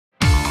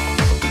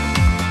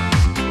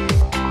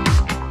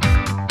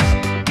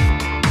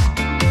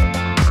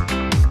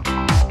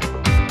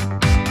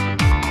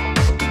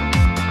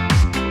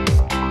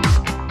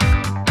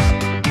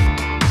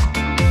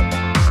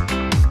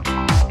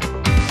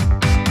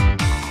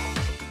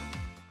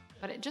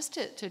just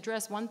to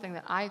address one thing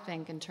that I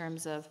think in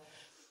terms of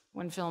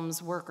when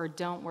films work or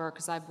don't work,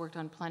 because I've worked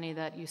on plenty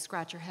that you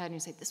scratch your head and you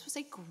say, this was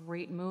a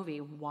great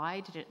movie, why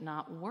did it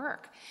not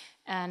work?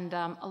 And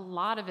a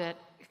lot of it,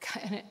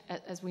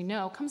 as we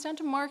know, comes down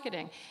to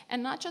marketing.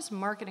 And not just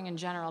marketing in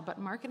general, but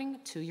marketing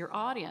to your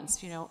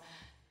audience. You know,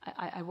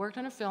 I worked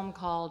on a film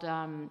called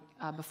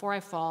Before I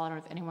Fall. I don't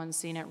know if anyone's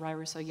seen it, Why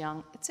We're So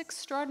Young. It's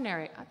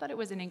extraordinary. I thought it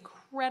was an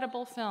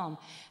incredible film.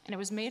 And it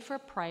was made for a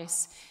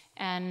price.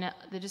 And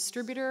the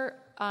distributor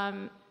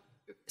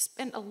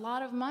spent a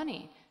lot of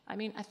money. I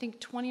mean, I think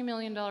 $20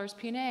 million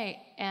P&A,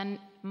 and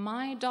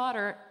my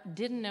daughter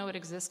didn't know it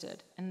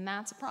existed, and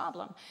that's a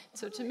problem.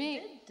 So to me,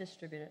 did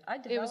distribute it. I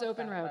developed it was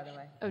Open that, Road. By the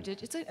way. Oh,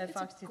 did you? It's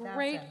a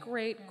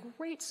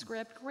great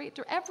script,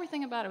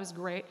 everything about it was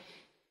great,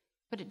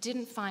 but it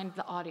didn't find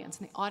the audience,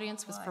 and the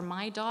audience was for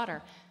my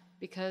daughter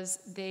because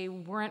they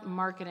weren't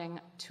marketing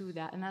to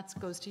that, and that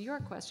goes to your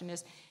question: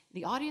 is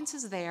the audience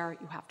is there?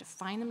 You have to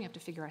find them. You have to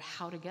figure out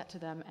how to get to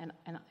them,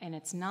 and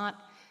it's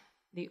not.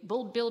 The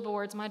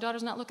billboards, my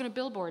daughter's not looking at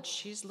billboards,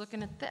 she's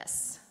looking at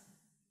this.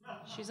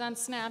 She's on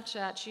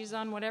Snapchat, she's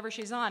on whatever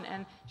she's on,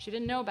 and she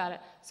didn't know about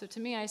it. So to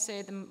me, I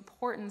say the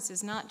importance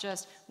is not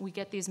just we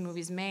get these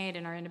movies made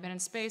in our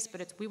independent space, but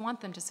it's we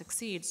want them to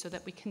succeed so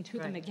that we can do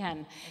them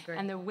again.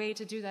 And the way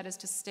to do that is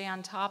to stay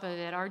on top of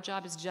it. Our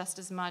job is just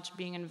as much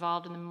being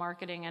involved in the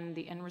marketing and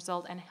the end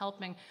result and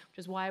helping, which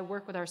is why I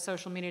work with our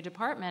social media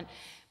department,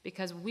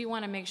 because we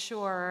want to make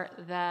sure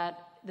that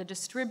the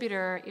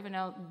distributor, even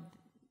though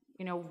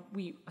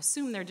we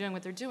assume they're doing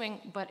what they're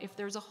doing, but if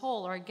there's a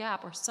hole or a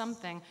gap or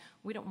something,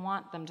 we don't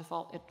want them to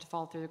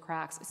fall through the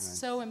cracks. It's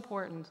so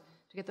important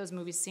to get those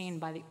movies seen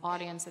by the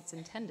audience that's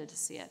intended to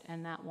see it,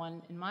 and that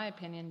one, in my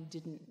opinion,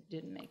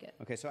 didn't make it.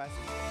 Okay, so